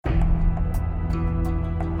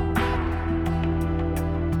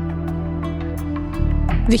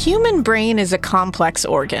The human brain is a complex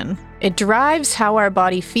organ. It drives how our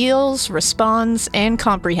body feels, responds, and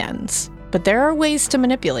comprehends. But there are ways to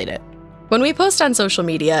manipulate it. When we post on social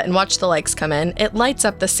media and watch the likes come in, it lights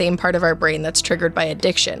up the same part of our brain that's triggered by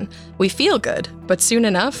addiction. We feel good, but soon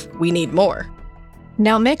enough, we need more.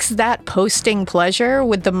 Now mix that posting pleasure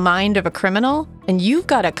with the mind of a criminal, and you've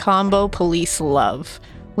got a combo police love.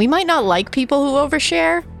 We might not like people who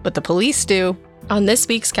overshare, but the police do. On this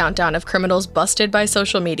week's countdown of criminals busted by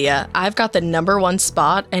social media, I've got the #1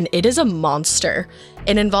 spot, and it is a monster.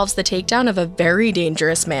 It involves the takedown of a very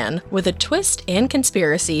dangerous man, with a twist and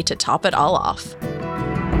conspiracy to top it all off.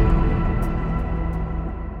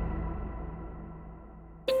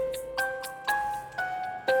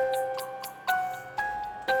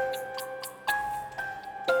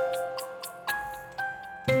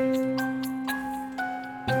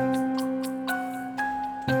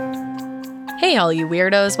 Hey all you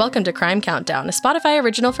weirdos, welcome to Crime Countdown, a Spotify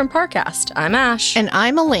original from Parcast. I'm Ash. And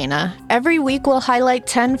I'm Elena. Every week we'll highlight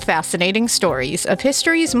 10 fascinating stories of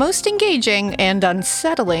history's most engaging and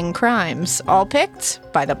unsettling crimes, all picked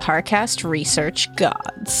by the Parcast research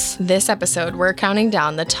gods. This episode, we're counting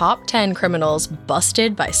down the top 10 criminals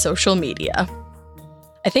busted by social media.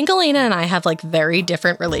 I think Elena and I have very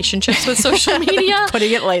different relationships with social media.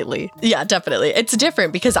 Putting it lightly. Yeah, definitely. It's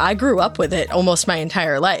different because I grew up with it almost my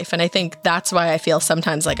entire life. And I think that's why I feel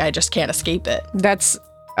sometimes like I just can't escape it. That's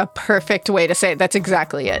a perfect way to say it. That's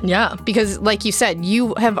exactly it. Yeah. Because like you said,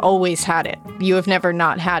 you have always had it. You have never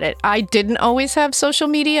not had it. I didn't always have social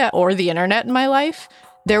media or the internet in my life.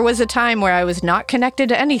 There was a time where I was not connected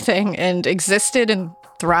to anything and existed and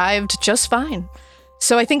thrived just fine.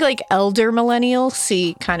 So I think elder millennials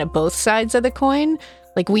see kind of both sides of the coin.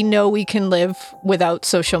 We know we can live without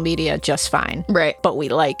social media just fine. Right. But we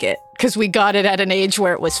like it because we got it at an age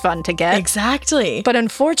where it was fun to get. Exactly. But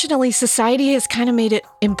unfortunately, society has kind of made it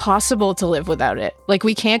impossible to live without it.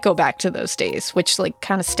 We can't go back to those days, which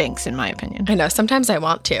kind of stinks in my opinion. I know. Sometimes I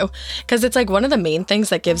want to, because it's one of the main things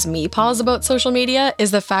that gives me pause about social media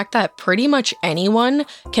is the fact that pretty much anyone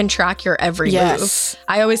can track your every move.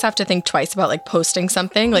 I always have to think twice about posting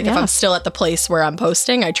something. If I'm still at the place where I'm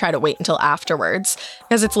posting, I try to wait until afterwards,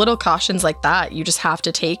 because it's little cautions like that you just have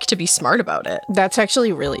to take to be smart about it. That's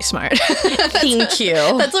actually really smart. Thank you.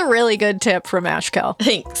 That's a really good tip from Ashkel.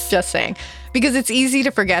 Thanks. Just saying. Because it's easy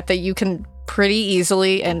to forget that you can pretty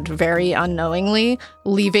easily and very unknowingly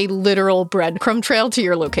leave a literal breadcrumb trail to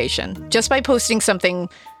your location just by posting something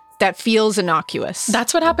that feels innocuous.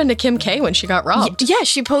 That's what happened to Kim K when she got robbed. Yeah,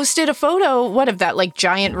 she posted a photo, of that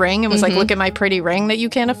giant ring and was look at my pretty ring that you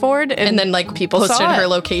can't afford. And then people posted her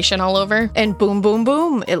location all over. And boom, boom,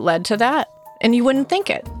 boom, it led to that. And you wouldn't think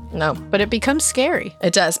it. No. But it becomes scary.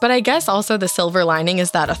 It does. But I guess also the silver lining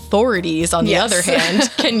is that authorities, on the other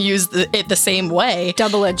hand, can use it the same way.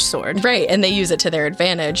 Double-edged sword. Right. And they use it to their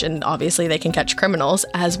advantage. And obviously they can catch criminals,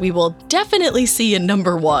 as we will definitely see in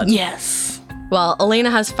 #1. Yes. Well,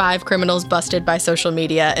 Elena has 5 criminals busted by social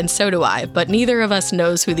media, and so do I. But neither of us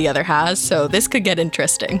knows who the other has, so this could get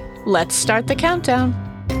interesting. Let's start the countdown.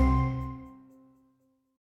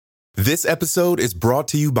 This episode is brought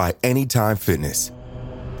to you by Anytime Fitness.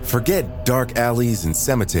 Forget dark alleys and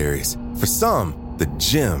cemeteries. For some, the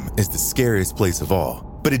gym is the scariest place of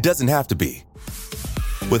all. But it doesn't have to be.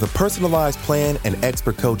 With a personalized plan and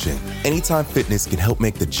expert coaching, Anytime Fitness can help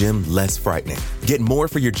make the gym less frightening. Get more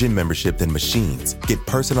for your gym membership than machines. Get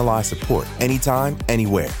personalized support anytime,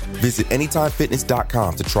 anywhere. Visit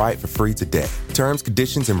AnytimeFitness.com to try it for free today. Terms,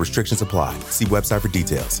 conditions, and restrictions apply. See website for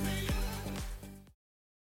details.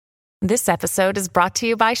 This episode is brought to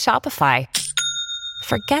you by Shopify.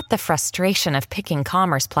 Forget the frustration of picking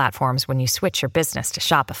commerce platforms when you switch your business to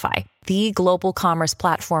Shopify, the global commerce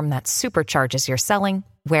platform that supercharges your selling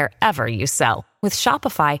wherever you sell. With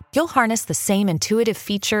Shopify, you'll harness the same intuitive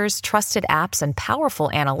features, trusted apps, and powerful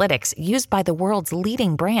analytics used by the world's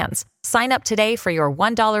leading brands. Sign up today for your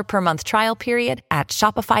 $1 per month trial period at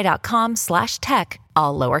shopify.com/tech,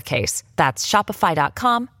 all lowercase. That's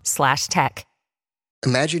shopify.com/tech.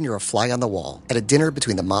 Imagine you're a fly on the wall at a dinner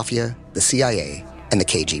between the mafia, the CIA, and the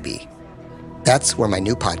KGB. That's where my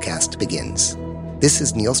new podcast begins. This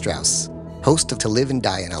is Neil Strauss, host of To Live and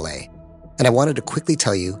Die in LA, and I wanted to quickly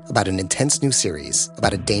tell you about an intense new series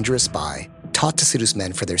about a dangerous spy taught to seduce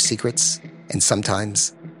men for their secrets and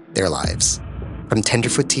sometimes their lives. From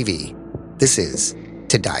Tenderfoot TV, this is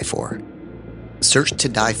To Die For. Search To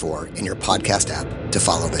Die For in your podcast app to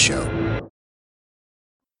follow the show.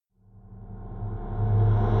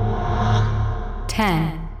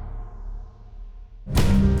 10.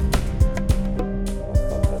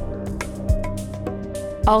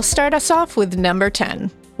 I'll start us off with number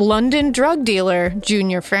 10. London drug dealer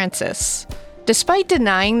Junior Francis. Despite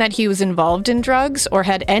denying that he was involved in drugs or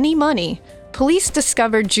had any money, police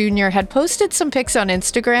discovered Junior had posted some pics on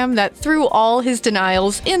Instagram that threw all his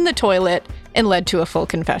denials in the toilet and led to a full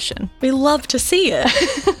confession. We love to see it.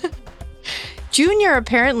 Junior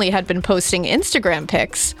apparently had been posting Instagram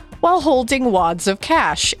pics while holding wads of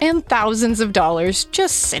cash and thousands of dollars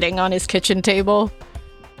just sitting on his kitchen table.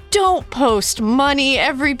 Don't post money,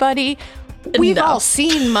 everybody. We've all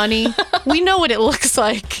seen money. We know what it looks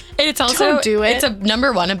like. And it's also, don't do it. It's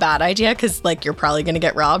number one, a bad idea because like you're probably going to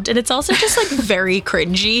get robbed. And it's also just like very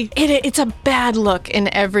cringy. It's a bad look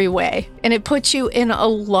in every way. And it puts you in a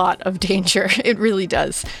lot of danger. It really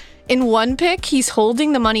does. In one pic, he's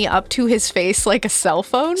holding the money up to his face like a cell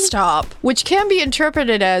phone. Stop. Which can be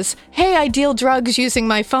interpreted as, hey, I deal drugs using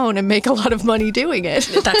my phone and make a lot of money doing it.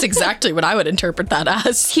 That's exactly what I would interpret that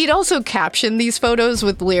as. He'd also caption these photos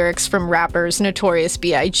with lyrics from rappers Notorious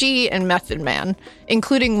B.I.G. and Method Man,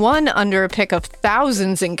 including one under a pic of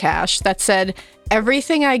thousands in cash that said,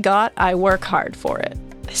 "Everything I got, I work hard for it."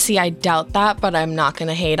 See, I doubt that, but I'm not going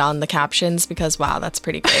to hate on the captions because, wow, that's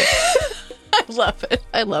pretty great. I love it.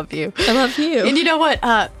 I love you. I love you. And you know what?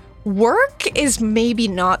 Work is maybe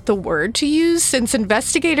not the word to use, since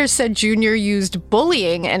investigators said Junior used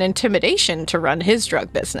bullying and intimidation to run his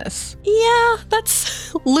drug business. Yeah,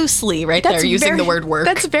 that's loosely there using the word work.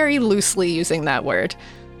 That's very loosely using that word.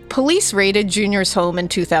 Police raided Junior's home in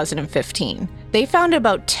 2015. They found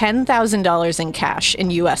about $10,000 in cash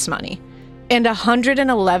in U.S. money and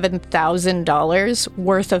 $111,000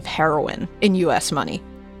 worth of heroin in U.S. money.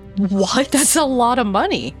 What? That's a lot of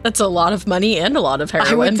money. That's a lot of money and a lot of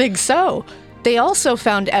heroin. I would think so. They also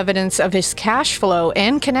found evidence of his cash flow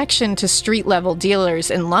and connection to street-level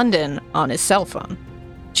dealers in London on his cell phone.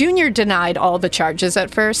 Junior denied all the charges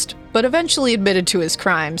at first, but eventually admitted to his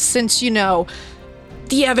crimes since,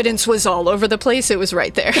 the evidence was all over the place. It was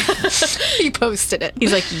right there. He posted it.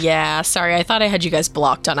 He's like, yeah, sorry, I thought I had you guys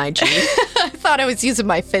blocked on IG. I thought I was using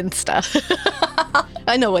my Finsta.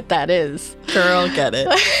 I know what that is. Girl, get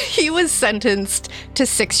it. He was sentenced to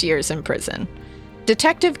 6 years in prison.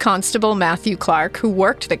 Detective Constable Matthew Clark, who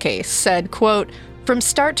worked the case, said, quote, "From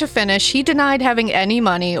start to finish, he denied having any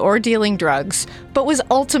money or dealing drugs, but was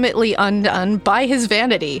ultimately undone by his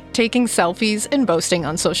vanity, taking selfies and boasting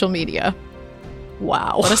on social media."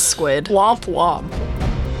 Wow. What a squid. Womp womp.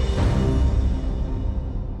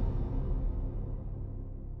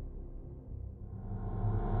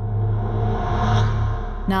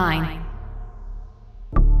 Nine.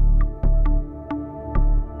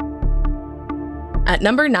 At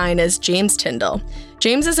number 9 is James Tyndall.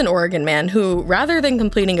 James is an Oregon man who, rather than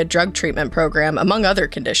completing a drug treatment program, among other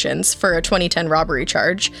conditions, for a 2010 robbery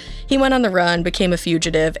charge, he went on the run, became a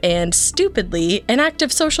fugitive, and, stupidly, an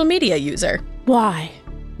active social media user. Why?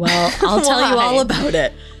 Well, I'll tell you all about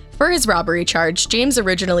it. For his robbery charge, James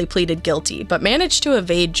originally pleaded guilty, but managed to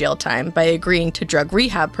evade jail time by agreeing to drug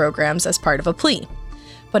rehab programs as part of a plea.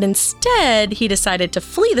 But instead, he decided to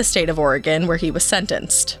flee the state of Oregon, where he was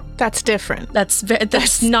sentenced. That's different.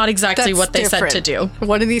 That's not exactly what they said to do.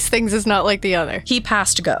 One of these things is not like the other. He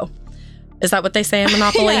passed go. Is that what they say in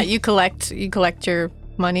Monopoly? Yeah, you collect your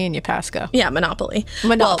money and you pass go. Yeah, Monopoly.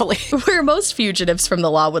 Monopoly. Well, where most fugitives from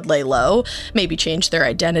the law would lay low, maybe change their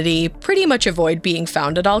identity, pretty much avoid being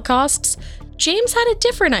found at all costs, James had a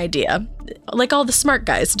different idea, like all the smart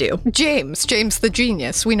guys do. James the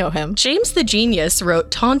genius, we know him. James the genius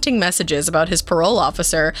wrote taunting messages about his parole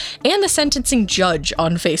officer and the sentencing judge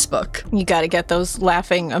on Facebook. You gotta get those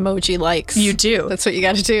laughing emoji likes. You do. That's what you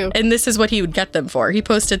gotta do. And this is what he would get them for. He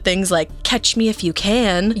posted things like, "Catch me if you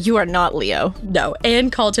can." You are not Leo. No,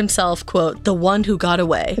 and called himself, quote, "the one who got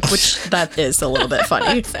away," which that is a little bit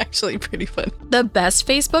funny. It's actually pretty funny. The best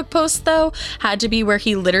Facebook post, though, had to be where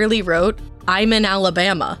he literally wrote, "I'm in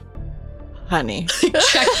Alabama." Honey.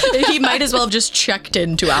 He might as well have just checked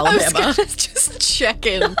into Alabama. I was gonna just check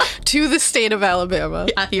in to the state of Alabama.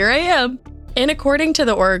 Yeah, here I am. And according to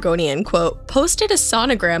the Oregonian, quote, posted a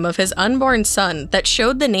sonogram of his unborn son that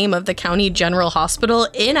showed the name of the county general hospital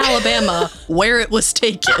in Alabama where it was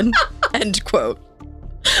taken, end quote.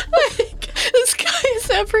 Like, this guy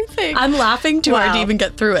is everything. I'm laughing too hard to even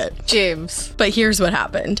get through it. James. But here's what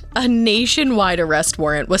happened. A nationwide arrest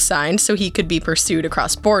warrant was signed so he could be pursued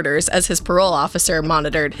across borders as his parole officer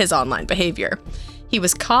monitored his online behavior. He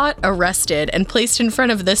was caught, arrested, and placed in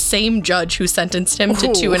front of the same judge who sentenced him to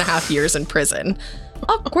 2.5 years in prison.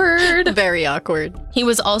 Awkward. Very awkward. He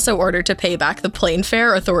was also ordered to pay back the plane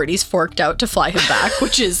fare authorities forked out to fly him back,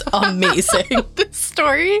 which is amazing. This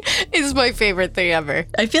story is my favorite thing ever.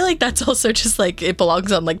 I feel like that's also just like, it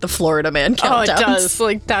belongs on like the Florida Man countdowns. Oh, it does.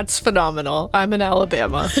 Like, that's phenomenal. I'm in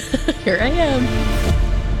Alabama. Here I am.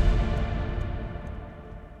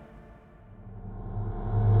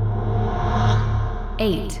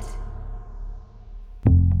 Eight.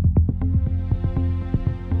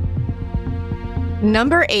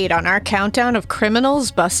 Number 8 on our countdown of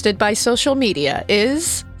criminals busted by social media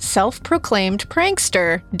is self-proclaimed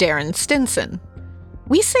prankster Darren Stinson.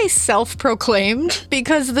 We say self-proclaimed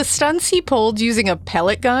because the stunts he pulled using a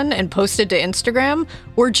pellet gun and posted to Instagram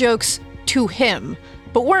were jokes to him,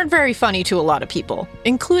 but weren't very funny to a lot of people,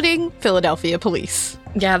 including Philadelphia police.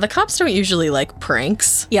 Yeah, the cops don't usually like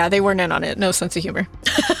pranks. Yeah, they weren't in on it. No sense of humor.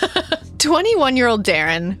 21-year-old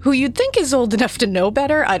Darren, who you'd think is old enough to know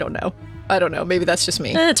better, I don't know. Maybe that's just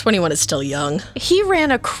me. 21 is still young. He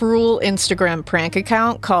ran a cruel Instagram prank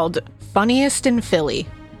account called Funniest in Philly.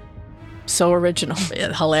 So original.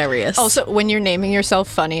 Yeah, hilarious. Also, when you're naming yourself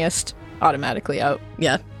Funniest, automatically out.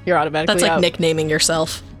 Yeah. You're automatically That's like out. nicknaming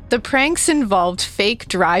yourself. The pranks involved fake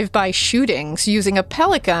drive-by shootings using a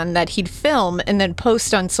pellet gun that he'd film and then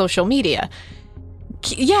post on social media.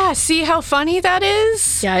 Yeah, see how funny that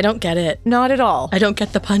is? Yeah, I don't get it. Not at all. I don't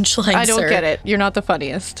get the punchline, I don't get it. You're not the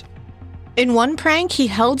funniest. In one prank, he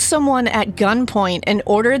held someone at gunpoint and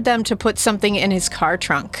ordered them to put something in his car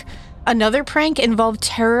trunk. Another prank involved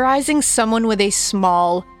terrorizing someone with a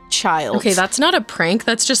small child. Okay, that's not a prank.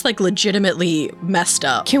 That's just like legitimately messed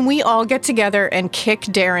up. Can we all get together and kick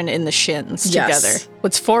Darren in the shins together?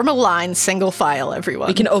 Let's form a line, single file, everyone.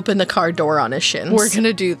 We can open the car door on his shins. We're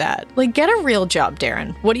gonna do that. Like, get a real job,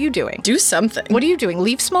 Darren. What are you doing? Do something. What are you doing?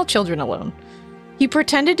 Leave small children alone. He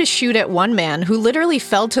pretended to shoot at one man who literally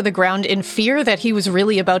fell to the ground in fear that he was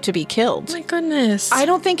really about to be killed. Oh my goodness. I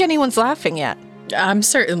don't think anyone's laughing yet. I'm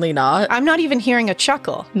certainly not. I'm not even hearing a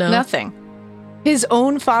chuckle. No. Nothing. His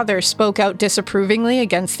own father spoke out disapprovingly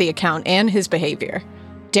against the account and his behavior.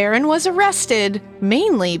 Darren was arrested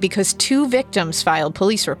mainly because 2 victims filed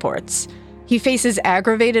police reports. He faces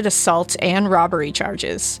aggravated assault and robbery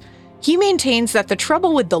charges. He maintains that the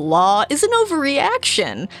trouble with the law is an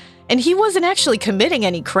overreaction, and he wasn't actually committing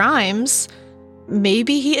any crimes.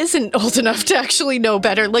 Maybe he isn't old enough to actually know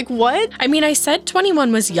better. Like, what? I mean, I said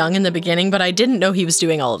 21 was young in the beginning, but I didn't know he was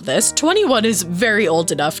doing all of this. 21 is very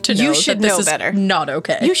old enough to know You should that this know is better. Not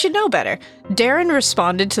okay. You should know better. Darren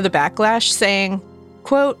responded to the backlash saying,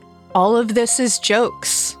 quote, "All of this is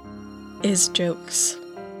jokes." Is jokes.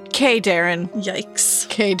 K. Darren. Yikes.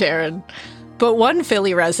 K. Darren. But one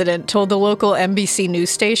Philly resident told the local NBC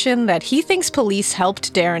news station that he thinks police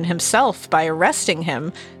helped Darren himself by arresting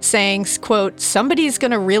him, saying, quote, "Somebody's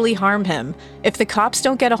gonna really harm him. If the cops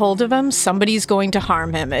don't get a hold of him, somebody's going to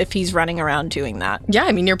harm him if he's running around doing that." Yeah,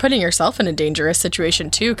 I mean, you're putting yourself in a dangerous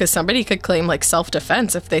situation too, because somebody could claim like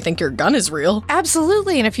self-defense if they think your gun is real.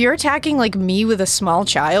 Absolutely, and if you're attacking like me with a small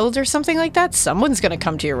child or something like that, someone's gonna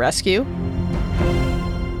come to your rescue.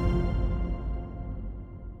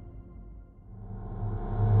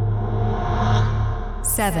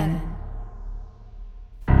 Seven.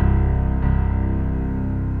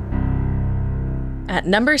 At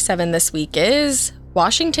number 7 this week is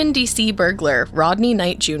Washington, D.C. burglar Rodney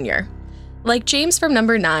Knight Jr. Like James from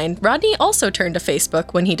number 9, Rodney also turned to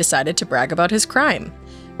Facebook when he decided to brag about his crime.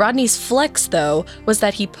 Rodney's flex, though, was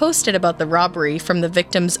that he posted about the robbery from the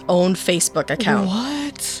victim's own Facebook account.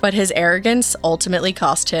 What? But his arrogance ultimately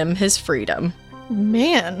cost him his freedom.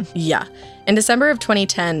 Man. Yeah. In December of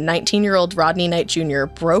 2010, 19-year-old Rodney Knight Jr.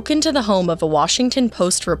 broke into the home of a Washington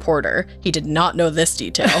Post reporter. He did not know this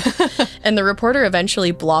detail. And the reporter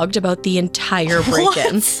eventually blogged about the entire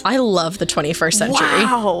break-in. What? I love the 21st century.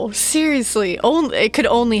 Wow, seriously. It could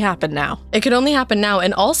only happen now. It could only happen now.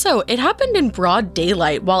 And also, it happened in broad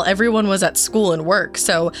daylight while everyone was at school and work,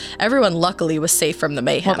 so everyone luckily was safe from the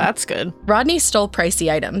mayhem. Well, that's good. Rodney stole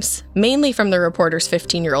pricey items, mainly from the reporter's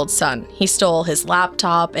 15-year-old son. He stole his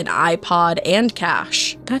laptop, an iPod, and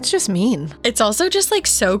cash. That's just mean. It's also just like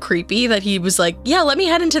so creepy that he was like, yeah, let me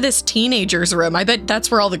head into this teenager's room. I bet that's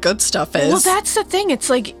where all the good stuff is. Well, that's the thing. It's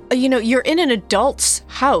like, you know, you're in an adult's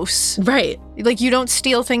house. Right. Like, you don't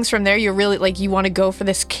steal things from there. You're really, like, you want to go for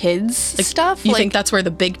this kids stuff. You think that's where the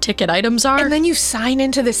big ticket items are? And then you sign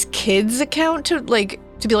into this kids account to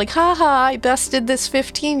be like, haha, I bested this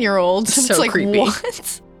 15-year-old. So it's like, creepy.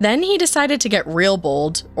 What? Then he decided to get real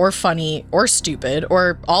bold, or funny, or stupid,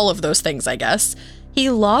 or all of those things, I guess. He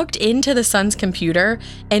logged into the son's computer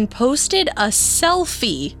and posted a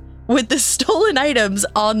selfie with the stolen items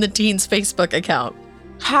on the teen's Facebook account.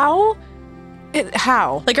 How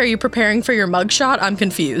How? Like, are you preparing for your mugshot? I'm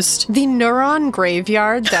confused. The neuron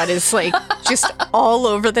graveyard that is like just all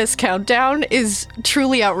over this countdown is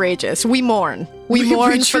truly outrageous. We mourn. We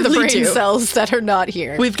mourn for the truly brain do. cells that are not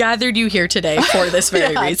here. We've gathered you here today for this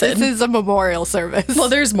very reason. This is a memorial service. Well,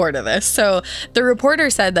 there's more to this. So the reporter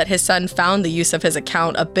said that his son found the use of his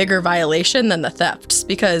account a bigger violation than the thefts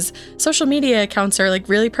because social media accounts are like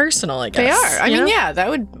really personal, I guess. They are. I you mean, know? yeah, that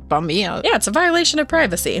would bum me out. Yeah, it's a violation of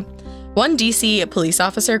privacy. One DC police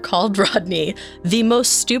officer called Rodney the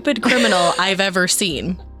most stupid criminal I've ever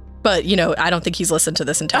seen. But, you know, I don't think he's listened to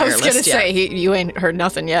this entire list I was going to yet. say, you ain't heard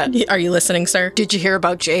nothing yet. Are you listening, sir? Did you hear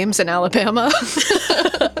about James in Alabama?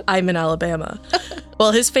 I'm in Alabama.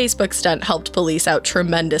 Well, his Facebook stunt helped police out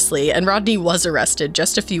tremendously, and Rodney was arrested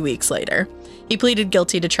just a few weeks later. He pleaded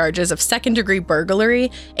guilty to charges of second-degree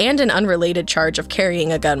burglary and an unrelated charge of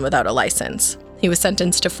carrying a gun without a license. He was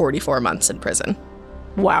sentenced to 44 months in prison.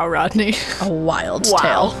 Wow, Rodney. A wild Wow.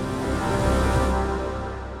 tale.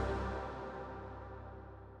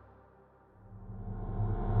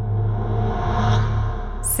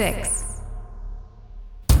 Six.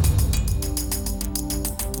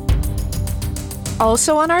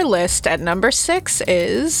 Also on our list at number 6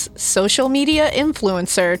 is social media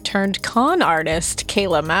influencer turned con artist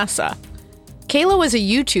Kayla Massa. Kayla was a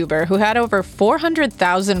YouTuber who had over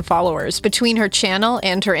 400,000 followers between her channel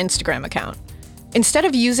and her Instagram account. Instead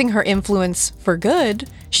of using her influence for good,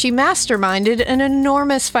 she masterminded an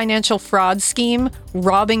enormous financial fraud scheme,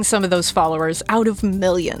 robbing some of those followers out of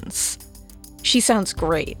millions. She sounds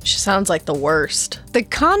great. She sounds like the worst. The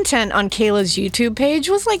content on Kayla's YouTube page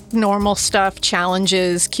was like normal stuff,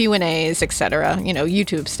 challenges, Q&As, etc.,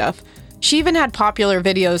 YouTube stuff. She even had popular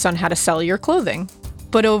videos on how to sell your clothing.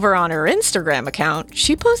 But over on her Instagram account,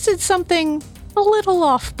 she posted something a little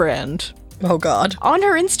off-brand. Oh, God. On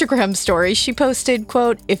her Instagram story, she posted,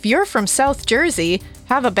 quote, "If you're from South Jersey,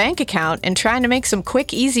 have a bank account, and trying to make some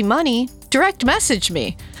quick, easy money, direct message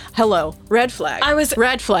me." Hello. Red flag.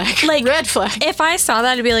 Red flag. Like, red flag. If I saw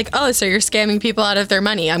that, I'd be like, oh, so you're scamming people out of their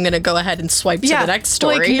money. I'm going to go ahead and swipe to the next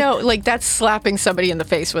story. That's slapping somebody in the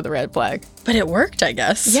face with a red flag. But it worked, I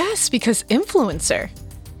guess. Yes, because influencer.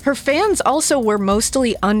 Her fans also were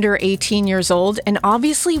mostly under 18 years old and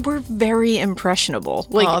obviously were very impressionable.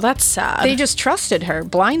 Oh, that's sad. They just trusted her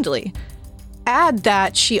blindly. Add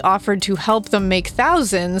that she offered to help them make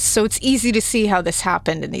thousands, so it's easy to see how this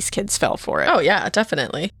happened and these kids fell for it. Oh, yeah,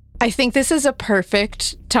 definitely. I think this is a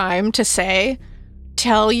perfect time to say,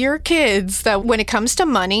 tell your kids that when it comes to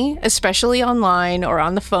money, especially online or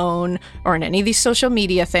on the phone or in any of these social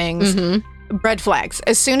media things, red flags.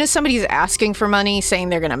 As soon as somebody's asking for money, saying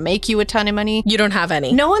they're going to make you a ton of money, you don't have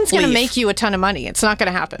any. No one's going to Leave. make you a ton of money. It's not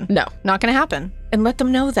going to happen. No. Not going to happen. And let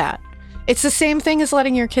them know that. It's the same thing as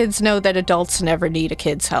letting your kids know that adults never need a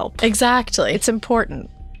kid's help. Exactly. It's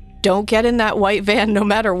important. Don't get in that white van no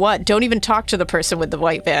matter what. Don't even talk to the person with the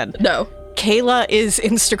white van. No. Kayla is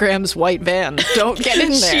Instagram's white van. Don't get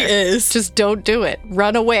in there. She is. Just don't do it.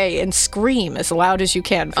 Run away and scream as loud as you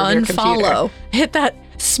can from your computer. Unfollow. Hit that,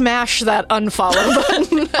 smash that unfollow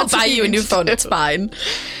button. I'll buy you a new phone. It's fine.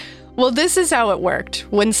 Well, this is how it worked.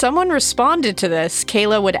 When someone responded to this,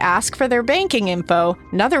 Kayla would ask for their banking info,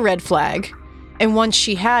 another red flag. And once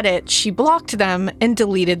she had it, she blocked them and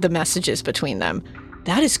deleted the messages between them.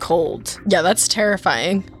 That is cold. Yeah, that's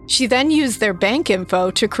terrifying. She then used their bank info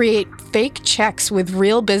to create fake checks with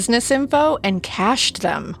real business info and cashed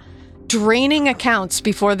them, draining accounts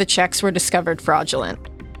before the checks were discovered fraudulent.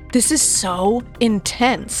 This is so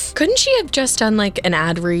intense. Couldn't she have just done like an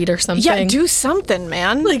ad read or something? Yeah, do something,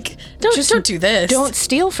 man. Like, don't do this. Don't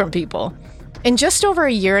steal from people. In just over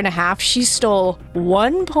a year and a half, she stole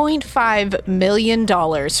 $1.5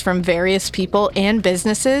 million from various people and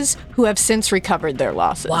businesses who have since recovered their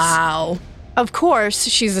losses. Wow. Of course,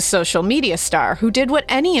 she's a social media star who did what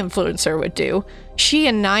any influencer would do. She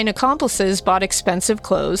and 9 accomplices bought expensive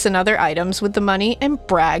clothes and other items with the money and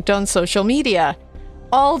bragged on social media.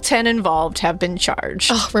 All 10 involved have been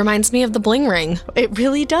charged. Oh, reminds me of the bling ring. It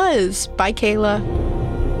really does. Bye, Kayla.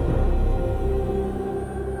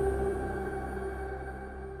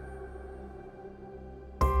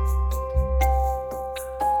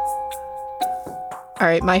 All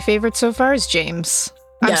right, my favorite so far is James.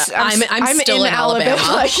 I'm still in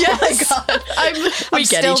Alabama. Yes. Oh my God. I'm We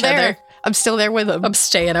get still each there. other. I'm still there with him. I'm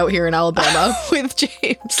staying out here in Alabama. With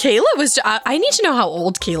James. Kayla was, I need to know how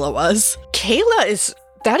old Kayla was. Kayla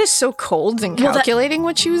that is so cold and calculating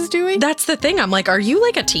what she was doing. That's the thing. I'm like, are you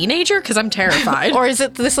like a teenager? Because I'm terrified. Or is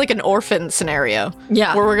it this like an orphan scenario?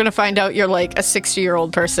 Yeah. Where we're going to find out you're like a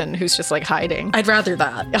 60-year-old person who's just like hiding. I'd rather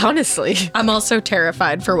that. Honestly. I'm also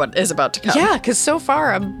terrified for what is about to come. Yeah, because so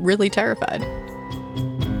far I'm really terrified.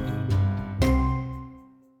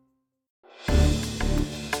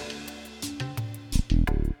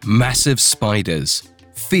 massive spiders,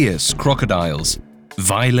 fierce crocodiles,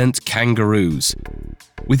 violent kangaroos.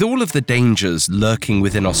 With all of the dangers lurking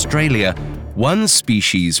within Australia, one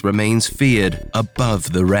species remains feared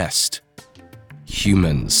above the rest: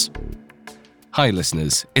 humans. Hi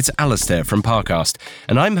listeners, it's Alistair from Parcast,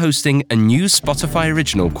 and I'm hosting a new Spotify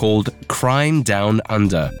original called Crime Down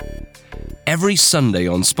Under. Every Sunday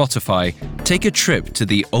on Spotify, take a trip to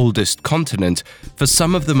the oldest continent for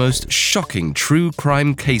some of the most shocking true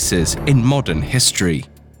crime cases in modern history.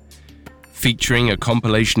 Featuring a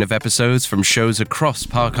compilation of episodes from shows across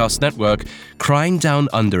Parcast Network, Crime Down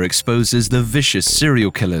Under exposes the vicious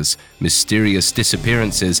serial killers, mysterious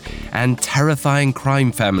disappearances, and terrifying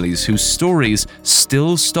crime families whose stories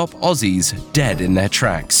still stop Aussies dead in their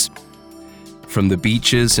tracks. From the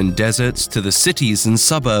beaches and deserts to the cities and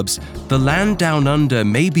suburbs, the land down under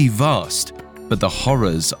may be vast, but the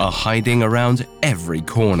horrors are hiding around every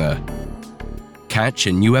corner. Catch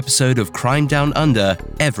a new episode of Crime Down Under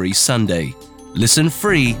every Sunday. Listen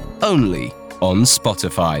free only on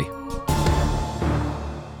Spotify.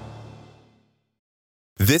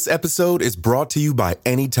 This episode is brought to you by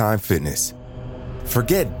Anytime Fitness.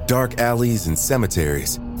 Forget dark alleys and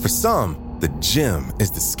cemeteries. For some, the gym is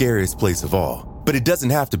the scariest place of all, but it doesn't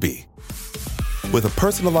have to be. With a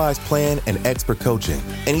personalized plan and expert coaching,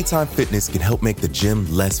 Anytime Fitness can help make the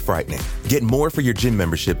gym less frightening. Get more for your gym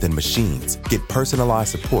membership than machines. Get personalized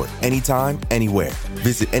support anytime, anywhere.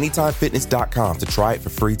 Visit AnytimeFitness.com to try it for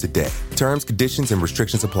free today. Terms, conditions, and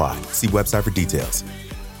restrictions apply. See website for details.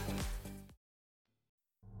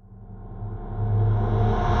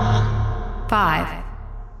 Five.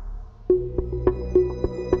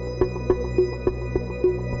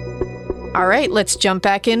 All right, let's jump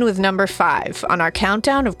back in with number 5 on our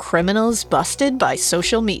countdown of criminals busted by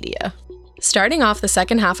social media. Starting off the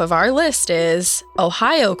second half of our list is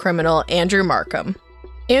Ohio criminal Andrew Markham.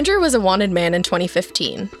 Andrew was a wanted man in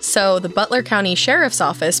 2015, so the Butler County Sheriff's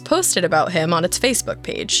Office posted about him on its Facebook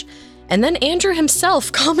page. And then Andrew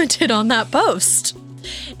himself commented on that post.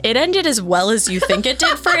 It ended as well as you think it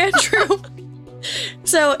did for Andrew.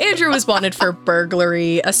 So Andrew was wanted for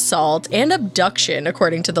burglary, assault, and abduction,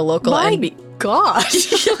 according to the local God.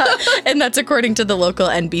 Yeah, and that's according to the local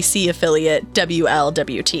NBC affiliate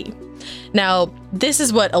WLWT. Now, this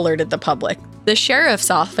is what alerted the public. The sheriff's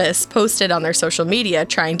office posted on their social media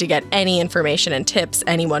trying to get any information and tips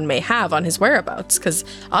anyone may have on his whereabouts, because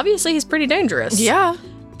obviously he's pretty dangerous. Yeah.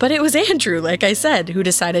 But it was Andrew, like I said, who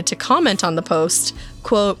decided to comment on the post,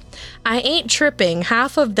 quote, "I ain't tripping,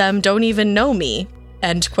 half of them don't even know me,"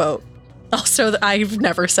 end quote. Also, I've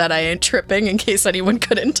never said I ain't tripping, in case anyone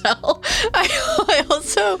couldn't tell. I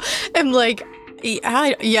also am like,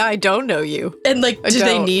 I don't know you. And like, do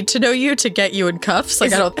they need to know you to get you in cuffs?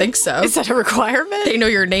 Like, I don't think so. Is that a requirement? They know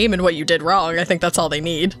your name and what you did wrong. I think that's all they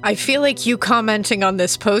need. I feel like you commenting on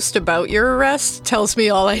this post about your arrest tells me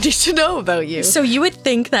all I need to know about you. So you would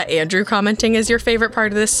think that Andrew commenting is your favorite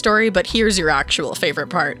part of this story, but here's your actual favorite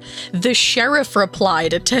part. The sheriff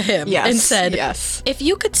replied to him and said, "If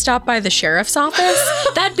you could stop by the sheriff's office,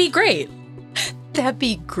 that'd be great." That'd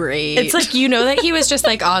be great. It's like, you know, that he was just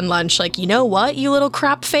like on lunch, like, you know what, you little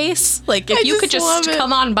crap face? Like, if you could just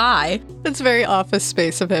come on by. It's very Office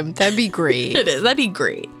Space of him. That'd be great. It is. That'd be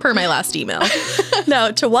great. Per my last email.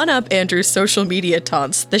 Now, to one up Andrew's social media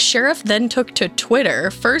taunts, the sheriff then took to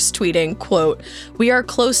Twitter, first tweeting, quote, "We are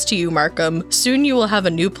close to you, Markham. Soon you will have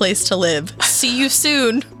a new place to live. See you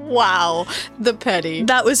soon." Wow, the petty.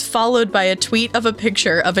 That was followed by a tweet of a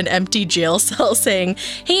picture of an empty jail cell saying,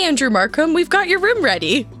 "Hey, Andrew Markham, we've got your room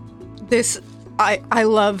ready." This, I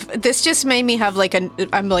love, this just made me have like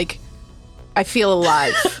I feel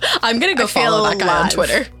alive. I'm going to go follow that guy on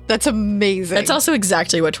Twitter. That's amazing. That's also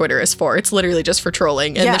exactly what Twitter is for. It's literally just for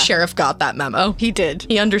trolling, and the sheriff got that memo. He did.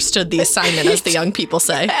 He understood the assignment, as the young people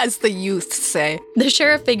say. As the youth say. The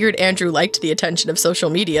sheriff figured Andrew liked the attention of social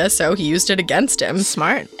media, so he used it against him.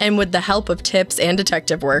 Smart. And with the help of tips and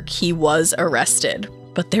detective work, he was arrested.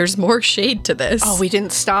 But there's more shade to this. Oh, we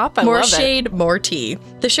didn't stop? I more love shade, it. More tea.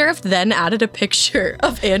 The sheriff then added a picture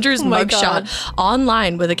of Andrew's mugshot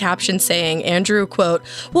online with a caption saying, Andrew, quote,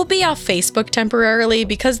 "will be off Facebook temporarily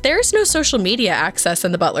because there's no social media access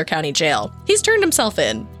in the Butler County Jail. He's turned himself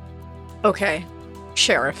in." Okay.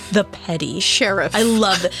 Sheriff. The petty. Sheriff. I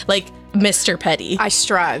love it. Like, Mr. Petty. I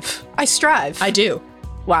strive. I do.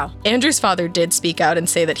 Wow. Andrew's father did speak out and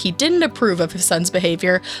say that he didn't approve of his son's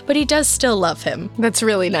behavior, but he does still love him. That's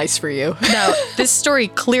really nice for you. Now, this story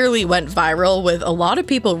clearly went viral with a lot of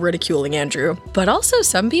people ridiculing Andrew, but also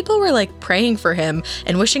some people were like praying for him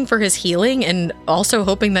and wishing for his healing and also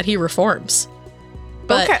hoping that he reforms.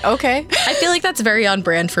 but okay. I feel like that's very on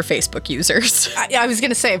brand for Facebook users. I was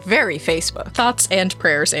going to say very Facebook. Thoughts and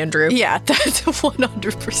prayers, Andrew. Yeah, that's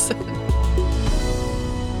 100%.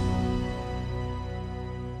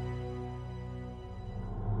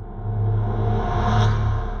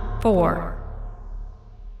 4.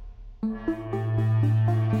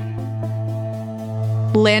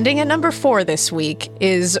 Landing at number 4 this week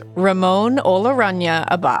is Ramon Olorunna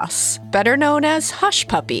Abbas, better known as Hush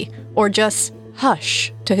Puppy, or just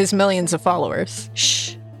Hush to his millions of followers.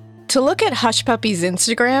 Shh. To look at Hush Puppy's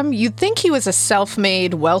Instagram, you'd think he was a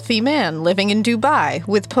self-made, wealthy man living in Dubai,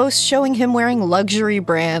 with posts showing him wearing luxury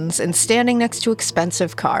brands and standing next to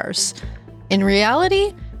expensive cars. In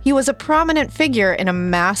reality, he was a prominent figure in a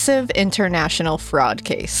massive international fraud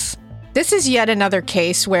case. This is yet another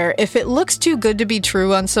case where if it looks too good to be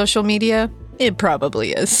true on social media, it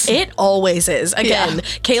probably is. It always is. Again,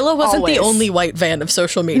 Kayla wasn't the only white van of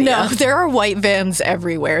social media. No, there are white vans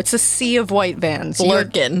everywhere. It's a sea of white vans.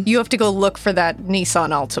 Lurkin. You have to go look for that Nissan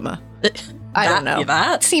Altima. I don't know.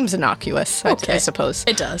 That seems innocuous, I suppose.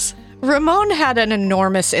 It does. Ramon had an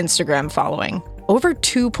enormous Instagram following, over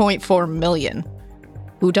 2.4 million.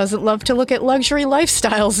 Who doesn't love to look at luxury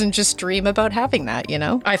lifestyles and just dream about having that, you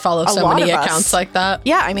know? I follow so many accounts like that.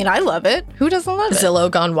 Yeah, I mean, I love it. Who doesn't love it?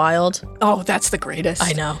 Zillow gone wild. Oh, that's the greatest.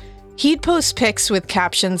 I know. He'd post pics with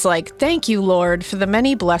captions like, "Thank you, Lord, for the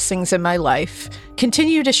many blessings in my life.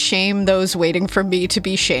 Continue to shame those waiting for me to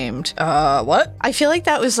be shamed." What? I feel like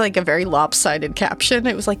that was like a very lopsided caption.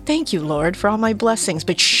 It was like, "Thank you, Lord, for all my blessings,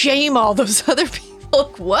 but shame all those other people."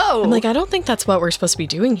 Whoa. I'm like, I don't think that's what we're supposed to be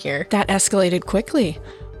doing here. That escalated quickly.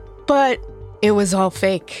 But it was all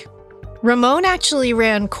fake. Ramon actually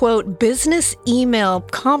ran, quote, business email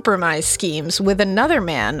compromise schemes with another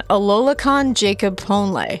man, Olalekan Jacob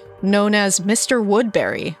Ponle, known as Mr.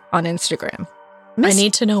 Woodbury on Instagram. I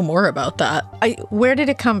need to know more about that. Where did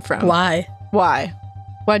it come from? Why?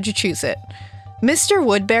 Why'd you choose it? Mr.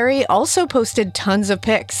 Woodbury also posted tons of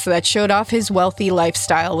pics that showed off his wealthy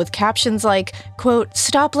lifestyle with captions like, quote,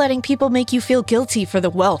 "Stop letting people make you feel guilty for the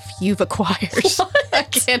wealth you've acquired." What? I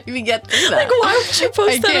can't even get through that. Like, why would you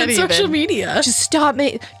post that on social media? Just stop.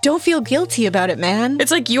 Don't feel guilty about it, man. It's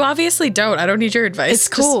like, you obviously don't. I don't need your advice. It's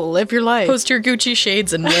cool. Live your life. Post your Gucci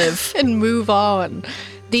shades and live. And move on.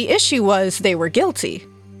 The issue was they were guilty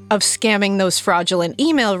of scamming those fraudulent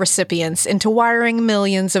email recipients into wiring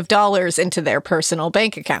millions of dollars into their personal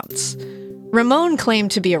bank accounts. Ramon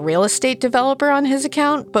claimed to be a real estate developer on his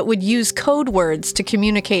account, but would use code words to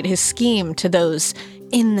communicate his scheme to those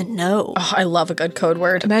in the know. Oh, I love a good code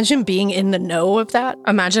word. Imagine being in the know of that.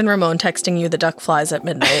 Imagine Ramon texting you the duck flies at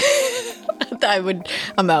midnight.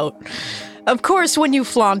 I'm out. Of course, when you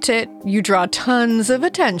flaunt it, you draw tons of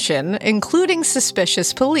attention, including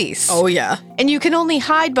suspicious police. Oh, yeah. And you can only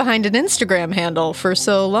hide behind an Instagram handle for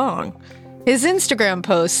so long. His Instagram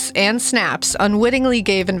posts and snaps unwittingly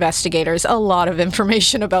gave investigators a lot of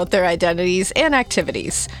information about their identities and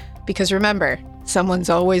activities. Because remember, someone's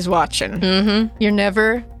always watching. Mm-hmm. You're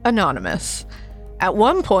never anonymous. At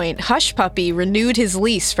one point, Hush Puppy renewed his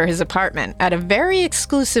lease for his apartment at a very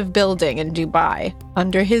exclusive building in Dubai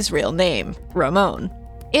under his real name, Ramon,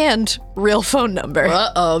 and real phone number.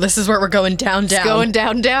 Uh-oh, this is where we're going down. It's going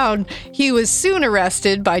down. He was soon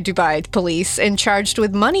arrested by Dubai police and charged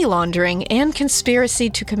with money laundering and conspiracy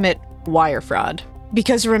to commit wire fraud.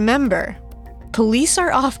 Because remember, police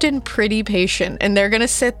are often pretty patient, and they're going to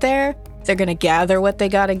sit there, they're going to gather what they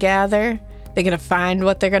got to gather, they're going to find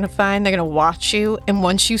what they're going to find, they're going to watch you, and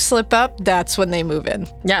once you slip up, that's when they move in.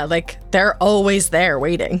 Yeah, like, they're always there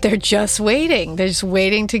waiting. They're just waiting. They're just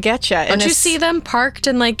waiting to get you. Don't you see them parked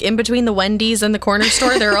in, like, in between the Wendy's and the corner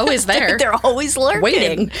store? They're always there. They're always lurking.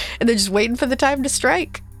 Waiting. And they're just waiting for the time to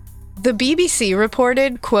strike. The BBC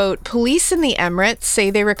reported, quote, police in the Emirates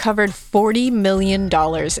say they recovered $40 million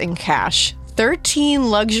in cash, 13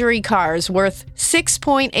 luxury cars worth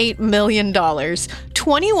 $6.8 million,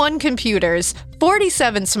 21 computers,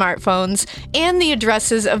 47 smartphones, and the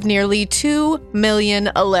addresses of nearly 2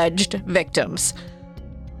 million alleged victims.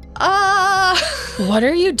 What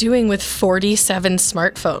are you doing with 47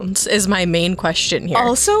 smartphones is my main question here.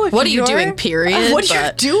 Also, what are you doing, period? What are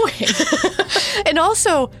you doing? And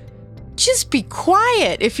also, just be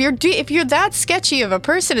quiet. If you're that sketchy of a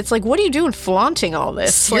person, it's like, what are you doing flaunting all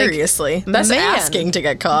this? Seriously. Like, that's asking to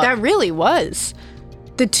get caught. That really was.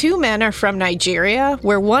 The two men are from Nigeria,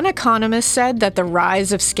 where one economist said that the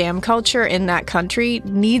rise of scam culture in that country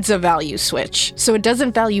needs a value switch, so it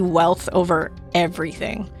doesn't value wealth over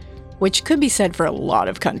everything. which could be said for a lot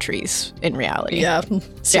of countries in reality. Yeah,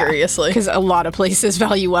 seriously. Because a lot of places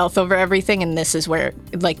value wealth over everything, and this is where,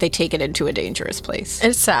 like, they take it into a dangerous place.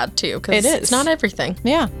 It's sad, too, because it's not everything.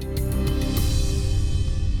 Yeah.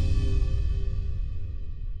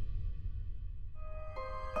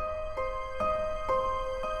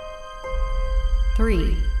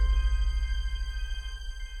 Three.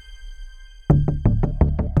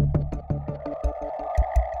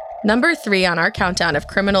 Number 3 on our countdown of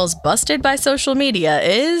criminals busted by social media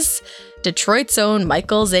is Detroit's own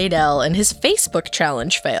Michael Zadel and his Facebook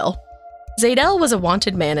challenge fail. Zadel was a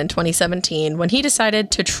wanted man in 2017 when he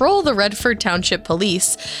decided to troll the Redford Township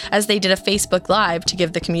Police as they did a Facebook Live to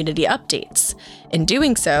give the community updates. In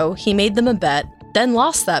doing so, he made them a bet, then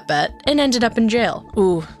lost that bet, and ended up in jail.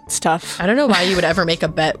 Ooh, it's tough. I don't know why you would ever make a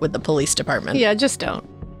bet with the police department. Yeah, just don't.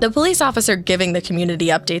 The police officer giving the community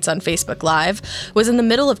updates on Facebook Live was in the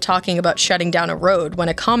middle of talking about shutting down a road when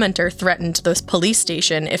a commenter threatened the police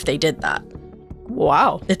station if they did that.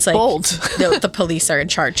 Wow. It's like bold. the police are in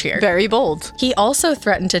charge here. Very bold. He also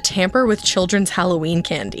threatened to tamper with children's Halloween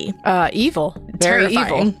candy. Evil. Very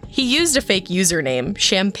Terrifying. evil. He used a fake username,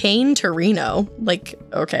 Champagne Torino. Like,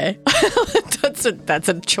 okay. That's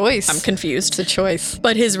a choice. I'm confused. It's a choice.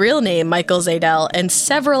 But his real name, Michael Zadel, and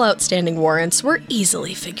several outstanding warrants were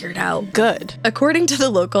easily figured out. Good. According to the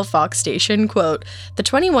local Fox station, quote, the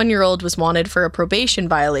 21-year-old was wanted for a probation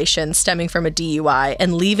violation stemming from a DUI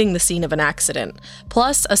and leaving the scene of an accident,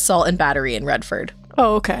 plus assault and battery in Redford.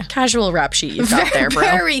 Oh, okay. Casual rap sheet you've got there, bro.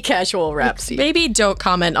 Very casual rap sheet. Maybe don't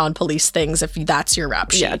comment on police things if that's your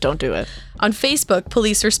rap sheet. Yeah, don't do it. On Facebook,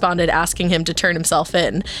 police responded asking him to turn himself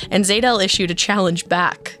in, and Zadel issued a challenge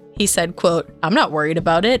back. He said, quote, I'm not worried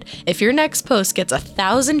about it. If your next post gets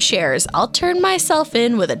 1,000 shares, I'll turn myself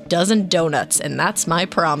in with a dozen donuts, and that's my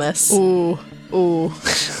promise. Ooh.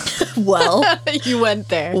 Well, you went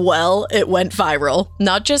there. Well, it went viral,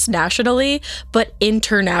 not just nationally, but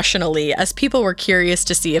internationally, as people were curious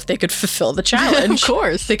to see if they could fulfill the challenge. Of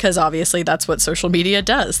course. Because obviously that's what social media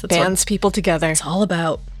does. That's Bands people together. what it's all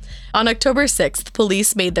about. On October 6th,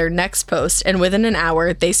 police made their next post, and within an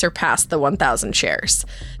hour, they surpassed the 1,000 shares.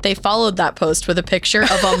 They followed that post with a picture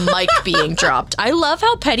of a mic being dropped. I love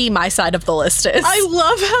how petty my side of the list is. I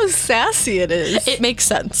love how sassy it is. It makes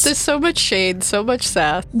sense. There's so much shade, so much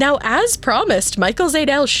sass. Now, as promised, Michael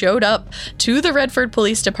Zadel showed up to the Redford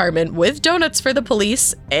Police Department with donuts for the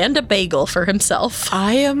police and a bagel for himself.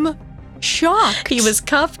 I am shocked. He was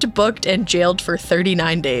cuffed, booked, and jailed for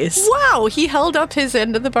 39 days. Wow, he held up his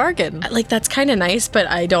end of the bargain. Like, that's kind of nice, but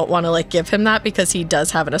I don't want to, like, give him that because he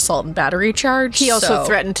does have an assault and battery charge. He also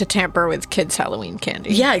threatened to tamper with kids' Halloween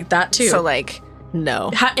candy. Yeah, that too. So, like,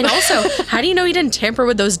 no. And also, how do you know he didn't tamper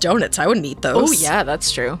with those donuts? I wouldn't eat those. Oh, yeah,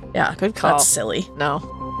 that's true. Yeah, good call. That's silly.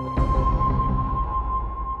 No.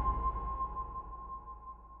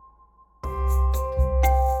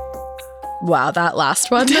 Wow, that last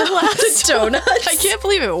one. The last donuts. I can't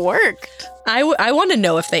believe it worked. I want to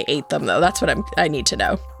know if they ate them, though. That's what I need to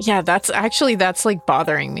know. Yeah, that's like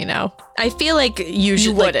bothering me now. I feel like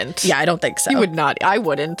usually... You wouldn't. Yeah, I don't think so. You would not. I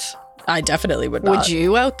wouldn't. I definitely would not. Would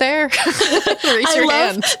you out there? Raise your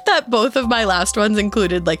hand. That both of my last ones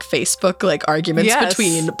included like Facebook like arguments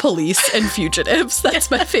between police and fugitives. That's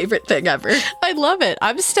my favorite thing ever. I love it.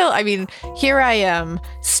 Here I am,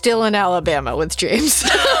 still in Alabama with James.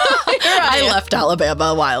 I left Alabama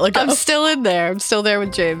a while ago. I'm still in there. I'm still there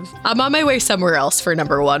with James. I'm on my way somewhere else for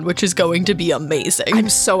number 1, which is going to be amazing. I'm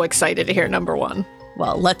so excited to hear number 1.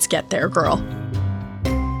 Well, let's get there, girl.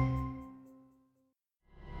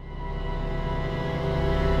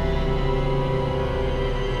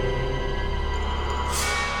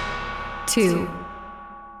 Two.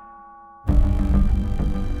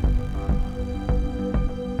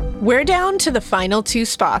 We're down to the final 2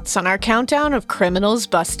 spots on our countdown of criminals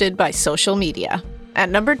busted by social media. At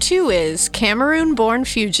number 2 is Cameroon-born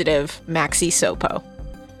fugitive Maxi Sopo.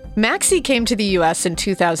 Maxi came to the US in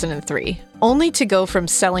 2003, only to go from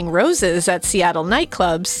selling roses at Seattle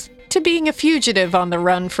nightclubs to being a fugitive on the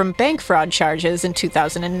run from bank fraud charges in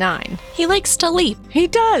 2009. He likes to leap. He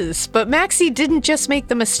does, but Maxi didn't just make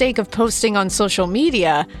the mistake of posting on social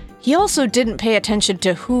media, he also didn't pay attention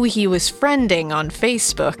to who he was friending on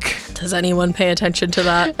Facebook. Does anyone pay attention to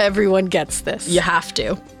that? Everyone gets this. You have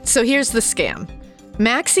to. So here's the scam.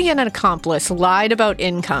 Maxi and an accomplice lied about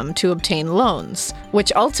income to obtain loans,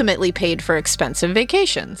 which ultimately paid for expensive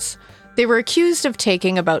vacations. They were accused of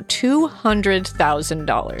taking about $200,000.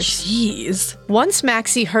 Jeez. Once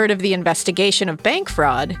Maxi heard of the investigation of bank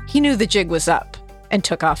fraud, he knew the jig was up and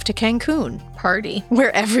took off to Cancun. Party.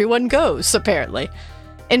 Where everyone goes, apparently.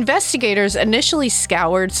 Investigators initially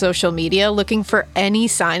scoured social media looking for any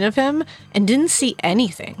sign of him and didn't see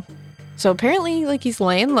anything. So apparently, he's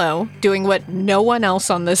laying low, doing what no one else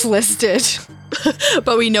on this list did.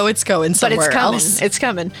 But we know it's going somewhere else. It's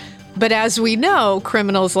coming. But as we know,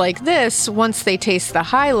 criminals like this, once they taste the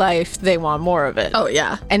high life, they want more of it. Oh,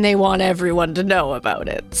 yeah. And they want everyone to know about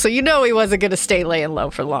it. So he wasn't going to stay laying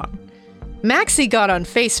low for long. Maxie got on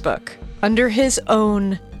Facebook under his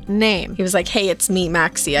own name. He was like, hey, it's me,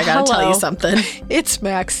 Maxie. I gotta tell you something. It's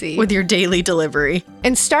Maxie. With your daily delivery.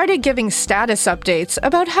 And started giving status updates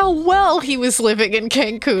about how well he was living in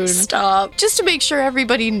Cancun. Stop. Just to make sure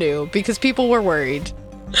everybody knew, because people were worried.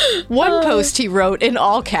 One post he wrote in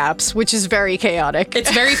all caps, which is very chaotic.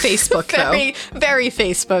 It's very Facebook, though. Very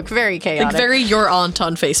Facebook, very chaotic. Very your aunt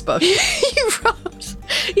on Facebook.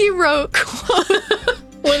 He wrote, quote,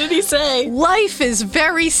 what did he say? Life is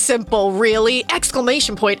very simple, really!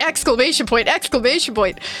 Exclamation point, exclamation point, exclamation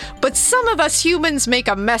point. But some of us humans make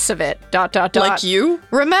a mess of it. ... Like you?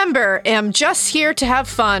 Remember, am just here to have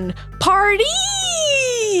fun. Party!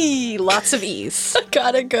 Lots of E's.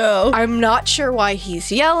 Gotta go. I'm not sure why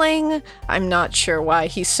he's yelling. I'm not sure why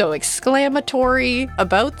he's so exclamatory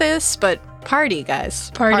about this, but party,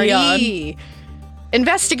 guys. Party on.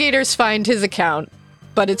 Investigators find his account,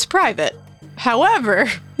 but it's private. However,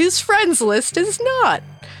 his friends list is not.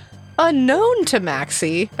 Unknown to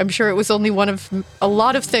Maxie, I'm sure it was only one of a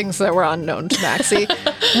lot of things that were unknown to Maxie,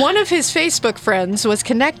 one of his Facebook friends was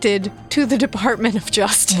connected to the Department of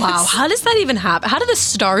Justice. Wow, how does that even happen? How do the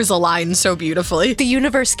stars align so beautifully? The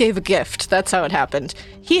universe gave a gift. That's how it happened.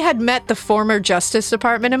 He had met the former Justice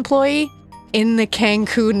Department employee in the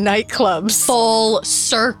Cancun nightclubs. Full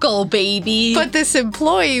circle, baby. But this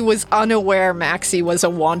employee was unaware Maxie was a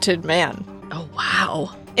wanted man. Oh,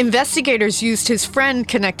 wow. Investigators used his friend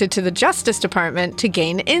connected to the Justice Department to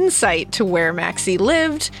gain insight to where Maxie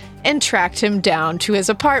lived and tracked him down to his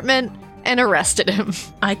apartment and arrested him.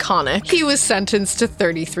 Iconic. He was sentenced to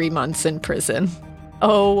 33 months in prison.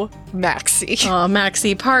 Oh, Maxie. Oh,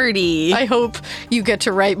 Maxie party. I hope you get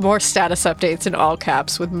to write more status updates in all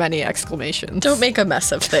caps with many exclamations. Don't make a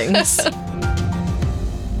mess of things.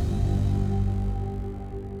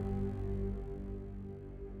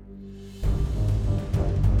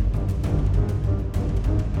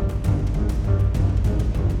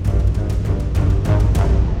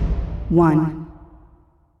 One.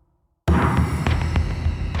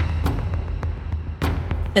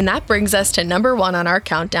 And that brings us to number 1 on our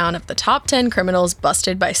countdown of the top 10 criminals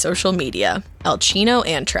busted by social media, El Chino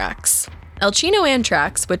Anthrax. El Chino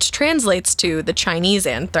Anthrax, which translates to the Chinese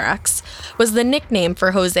anthrax, was the nickname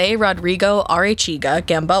for Jose Rodrigo Arechiga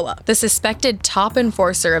Gamboa, the suspected top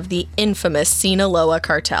enforcer of the infamous Sinaloa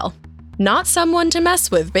cartel. Not someone to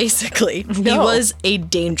mess with, basically. No. He was a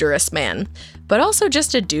dangerous man, but also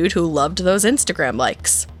just a dude who loved those Instagram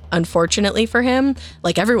likes. Unfortunately for him,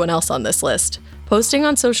 like everyone else on this list, posting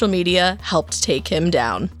on social media helped take him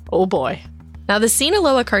down. Oh boy. Now, the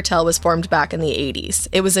Sinaloa cartel was formed back in the 80s.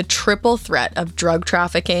 It was a triple threat of drug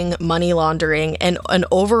trafficking, money laundering, and an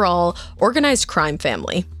overall organized crime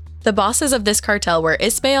family. The bosses of this cartel were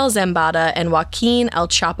Ismael Zambada and Joaquin El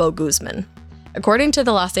Chapo Guzman. According to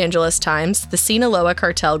the Los Angeles Times, the Sinaloa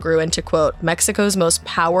cartel grew into, quote, Mexico's most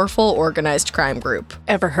powerful organized crime group.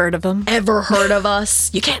 Ever heard of them? Ever heard of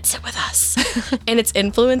us? You can't sit with us. And its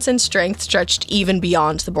influence and strength stretched even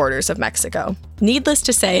beyond the borders of Mexico. Needless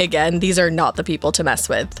to say, again, these are not the people to mess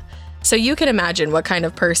with. So you can imagine what kind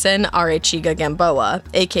of person Arechiga Gamboa,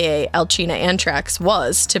 aka El Chino Anthrax,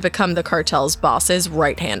 was to become the cartel's boss's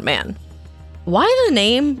right-hand man. Why the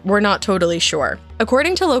name? We're not totally sure.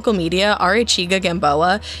 According to local media, Arechiga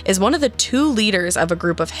Gamboa is one of the 2 leaders of a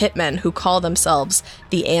group of hitmen who call themselves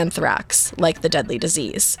the Anthrax, like the deadly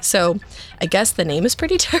disease. So I guess the name is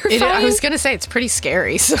pretty terrifying. I was going to say, it's pretty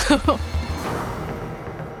scary, so...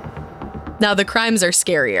 Now, the crimes are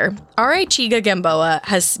scarier. Arechiga Gamboa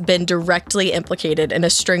has been directly implicated in a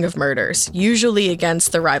string of murders, usually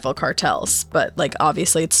against the rival cartels. But,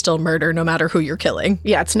 obviously it's still murder no matter who you're killing.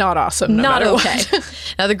 Yeah, it's not awesome. Not okay.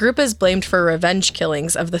 Now, the group is blamed for revenge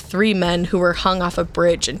killings of the 3 men who were hung off a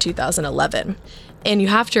bridge in 2011. And you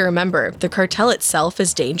have to remember, the cartel itself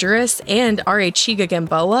is dangerous, and Arechiga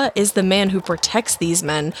Gamboa is the man who protects these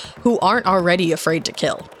men who aren't already afraid to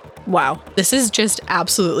kill. Wow. This is just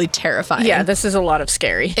absolutely terrifying. Yeah, this is a lot of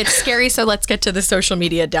scary. It's scary, so let's get to the social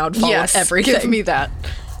media downfall of everything. Give me that.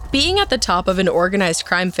 Being at the top of an organized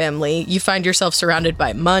crime family, you find yourself surrounded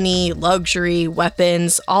by money, luxury,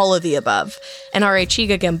 weapons, all of the above. And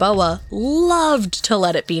Arechiga Gamboa loved to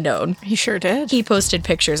let it be known. He sure did. He posted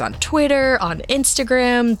pictures on Twitter, on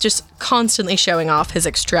Instagram, just constantly showing off his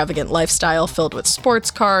extravagant lifestyle filled with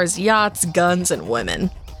sports cars, yachts, guns, and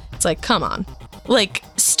women. It's like, come on. Like,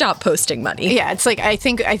 stop posting money. Yeah, it's like, I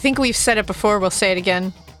think we've said it before, we'll say it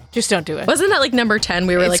again. Just don't do it. Wasn't that like number 10?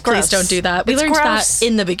 We were It's like, gross. please don't do that. We It's learned gross. that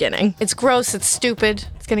in the beginning. It's gross, it's stupid,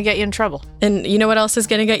 it's gonna get you in trouble. And you know what else is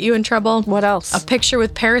going to get you in trouble? What else? A picture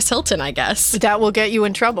with Paris Hilton, I guess. That will get you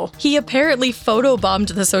in trouble. He apparently photobombed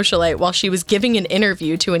the socialite while she was giving an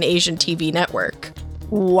interview to an Asian TV network.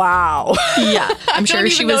 Wow. Yeah, I'm I sure don't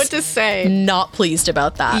she even know was what to say. not pleased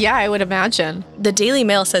about that. Yeah, I would imagine. The Daily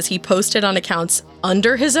Mail says he posted on accounts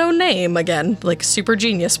under his own name, again, like super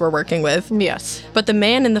genius we're working with. Yes. But the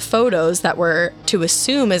man in the photos that were to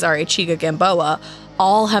assume is Arechiga Gamboa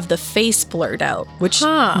all have the face blurred out, which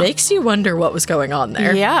makes you wonder what was going on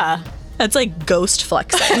there. Yeah. That's like ghost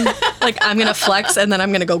flexing. Like, I'm going to flex and then I'm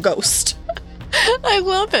going to go ghost. I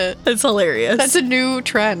love it. It's hilarious. That's a new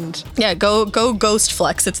trend. Yeah, go ghost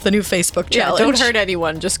flex. It's the new Facebook Yeah, challenge. don't hurt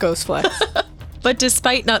anyone, just ghost flex. But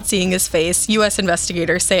despite not seeing his face, U.S.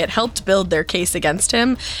 investigators say it helped build their case against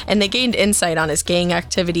him, and they gained insight on his gang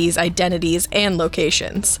activities, identities, and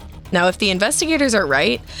locations. Now, if the investigators are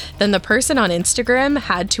right, then the person on Instagram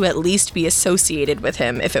had to at least be associated with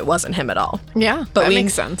him if it wasn't him at all. Yeah, But that we,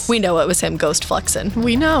 makes sense. We know it was him ghost flexing.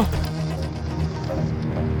 We know.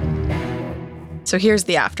 So here's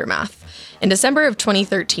the aftermath. In December of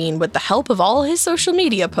 2013, with the help of all his social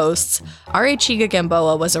media posts, Arechiga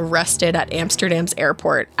Gamboa was arrested at Amsterdam's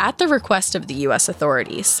airport at the request of the U.S.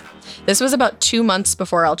 authorities. This was about 2 months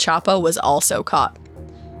before El Chapo was also caught.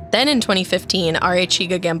 Then in 2015,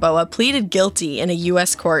 Arechiga Gamboa pleaded guilty in a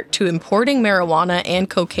U.S. court to importing marijuana and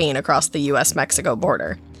cocaine across the U.S.-Mexico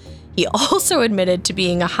border. He also admitted to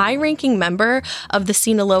being a high-ranking member of the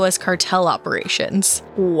Sinaloa's cartel operations.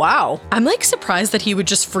 Wow. I'm like surprised that he would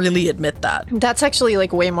just freely admit that. That's actually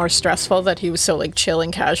like way more stressful that he was so like chill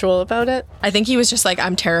and casual about it. I think he was just like,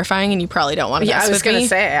 I'm terrifying and you probably don't want to Yeah, mess I was with going me. to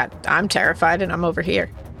say, I'm terrified and I'm over here.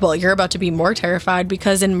 Well, you're about to be more terrified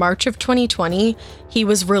because in March of 2020, he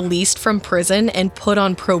was released from prison and put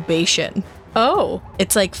on probation. Oh.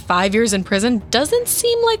 It's like 5 years in prison. Doesn't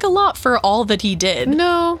seem like a lot for all that he did.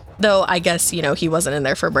 No. Though I guess, he wasn't in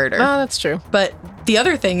there for murder. Oh, that's true. But the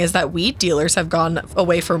other thing is that weed dealers have gone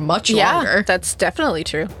away for much longer. Yeah, that's definitely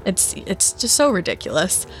true. It's just so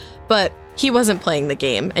ridiculous. But he wasn't playing the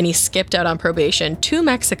game, and he skipped out on probation to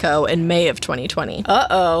Mexico in May of 2020.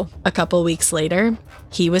 Uh-oh. A couple weeks later,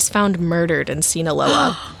 he was found murdered in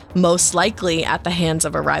Sinaloa, most likely at the hands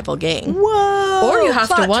of a rival gang. Whoa. Or you have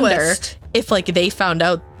to plot wonder twist. if, like, they found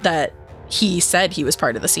out that he said he was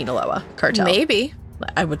part of the Sinaloa cartel. Maybe.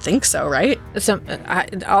 I would think so, right?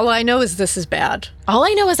 All I know is this is bad. All I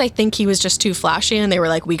know is I think he was just too flashy, and they were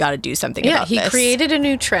like, we got to do something Yeah, about he this. created a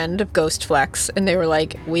new trend of ghost flex, and they were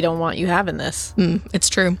like, we don't want you having this. It's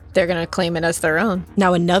true. They're going to claim it as their own.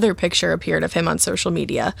 Now, another picture appeared of him on social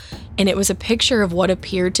media, and it was a picture of what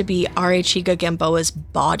appeared to be Arechiga Gamboa's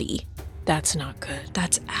body. That's not good.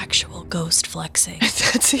 That's actual ghost flexing.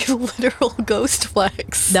 That's a literal ghost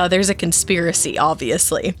flex. Now, there's a conspiracy,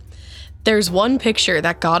 obviously. There's one picture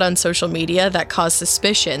that got on social media that caused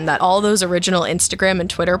suspicion that all those original Instagram and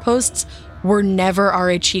Twitter posts were never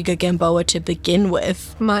Arechiga Gamboa to begin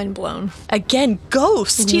with. Mind blown. Again,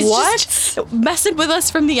 ghost. He's What? just messing with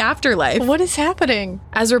us from the afterlife. What is happening?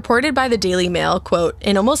 As reported by the Daily Mail, quote,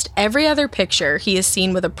 in almost every other picture, he is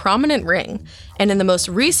seen with a prominent ring. And in the most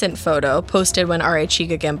recent photo, posted when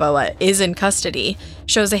Arechiga Gamboa is in custody,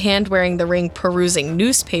 shows a hand wearing the ring perusing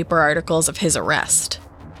newspaper articles of his arrest.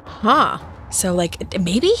 Huh. So, like,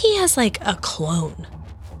 maybe he has, like, a clone.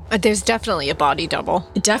 There's definitely a body double.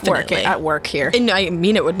 Definitely. At work here. And I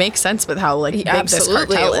mean, it would make sense with how, like, big Absolutely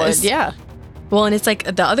this cartel it would. is. Yeah. Well, and it's like,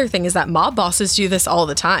 the other thing is that mob bosses do this all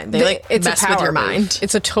the time. They, like, it's mess a power with your move. mind.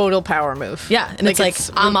 It's a total power move. Yeah, and it's like,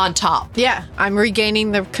 I'm on top. Yeah, I'm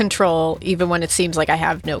regaining the control even when it seems like I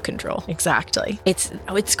have no control. Exactly. It's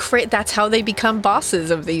that's how they become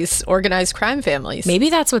bosses of these organized crime families.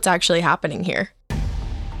 Maybe that's what's actually happening here.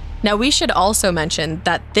 Now, we should also mention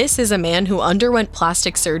that this is a man who underwent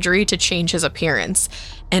plastic surgery to change his appearance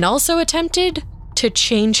and also attempted to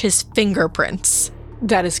change his fingerprints.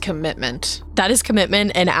 That is commitment. That is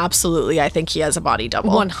commitment, and absolutely, I think he has a body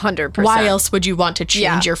double. 100%. Why else would you want to change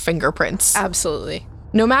Yeah. your fingerprints? Absolutely.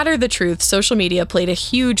 No matter the truth, social media played a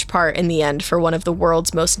huge part in the end for one of the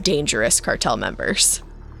world's most dangerous cartel members.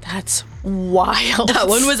 That's wild. That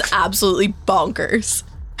one was absolutely bonkers.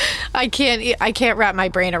 I can't wrap my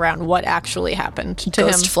brain around what actually happened to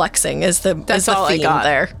Ghost him. flexing is the all I theme got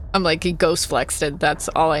there. I'm like, he ghost flexed it. That's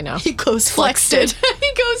all I know. He ghost flexed it.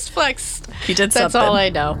 He ghost flexed. He did That's something. all I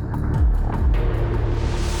know.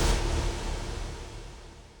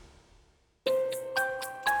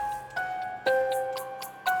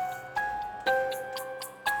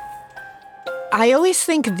 I always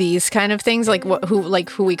think these kind of things, like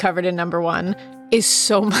who we covered in number 1, is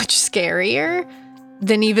so much scarier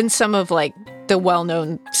than even some of like the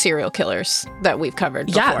well-known serial killers that we've covered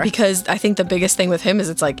before. Yeah, because I think the biggest thing with him is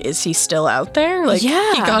it's like, is he still out there? Like,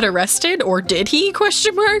 Yeah. he got arrested, or did he? ?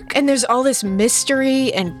 And there's all this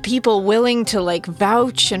mystery and people willing to like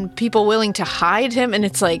vouch and people willing to hide him, and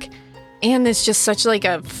it's like, and there's just such like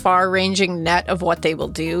a far-ranging net of what they will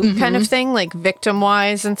do kind of thing, like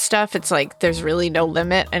victim-wise and stuff. It's like there's really no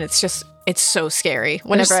limit, and it's so scary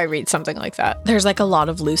whenever I read something like that. There's like a lot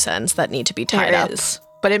of loose ends that need to be tied up. There is.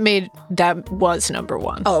 But that was number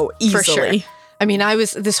 1. Oh, easily. For sure. I mean,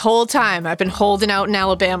 this whole time, I've been holding out in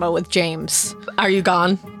Alabama with James. Are you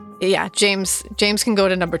gone? Yeah, James can go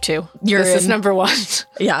to number 2. You're This is in. number 1.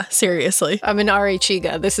 Yeah, seriously. I'm in R.A.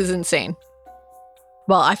 Chiga. This is insane.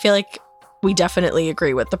 Well, I feel like we definitely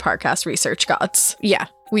agree with the Parcast research gods. Yeah,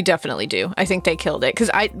 we definitely do. I think they killed it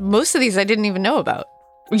because most of these I didn't even know about.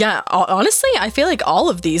 Yeah, honestly, I feel like all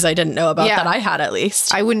of these I didn't know about Yeah. that I had at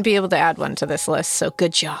least. I wouldn't be able to add one to this list, so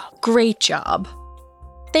good job. Great job.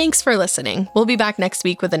 Thanks for listening. We'll be back next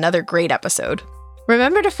week with another great episode.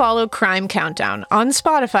 Remember to follow Crime Countdown on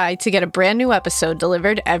Spotify to get a brand new episode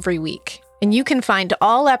delivered every week. And you can find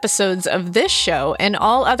all episodes of this show and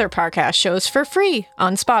all other Parcast shows for free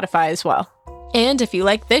on Spotify as well. And if you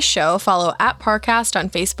like this show, follow @Parcast on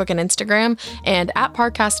Facebook and Instagram and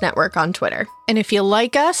 @Parcast Network on Twitter. And if you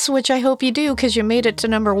like us, which I hope you do because you made it to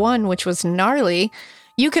number 1, which was gnarly,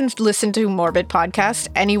 you can listen to Morbid Podcast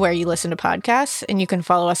anywhere you listen to podcasts. And you can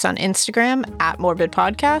follow us on Instagram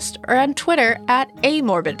 @MorbidPodcast or on Twitter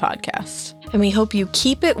 @AMorbidPodcast. And we hope you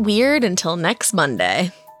keep it weird until next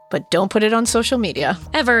Monday. But don't put it on social media.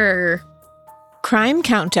 Ever. Crime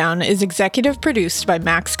Countdown is executive produced by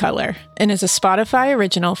Max Cutler and is a Spotify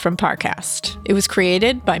original from Parcast. It was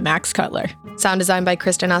created by Max Cutler. Sound design by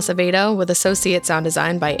Kristen Acevedo with associate sound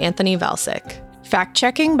design by Anthony Valsic.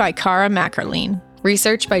 Fact-checking by Cara Mackerline.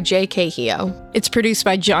 Research by Jay Cahio. It's produced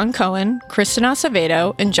by John Cohen, Kristen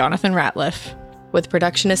Acevedo, and Jonathan Ratliff. With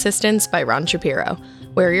production assistance by Ron Shapiro.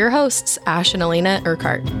 We're your hosts, Ash and Elena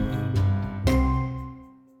Urquhart.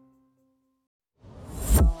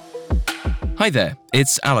 Hi there,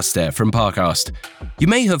 it's Alistair from Parcast. You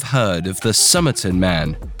may have heard of the Somerton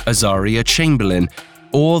Man, Azaria Chamberlain,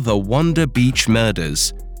 or the Wanda Beach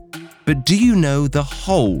murders. But do you know the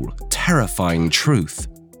whole terrifying truth?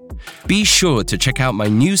 Be sure to check out my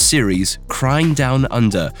new series, Crime Down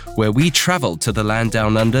Under, where we travel to the land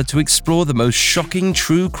down under to explore the most shocking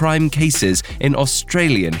true crime cases in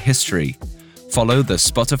Australian history. Follow the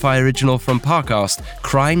Spotify original from Parcast,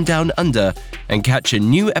 Crime Down Under, and catch a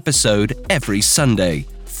new episode every Sunday,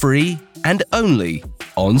 free and only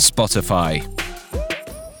on Spotify.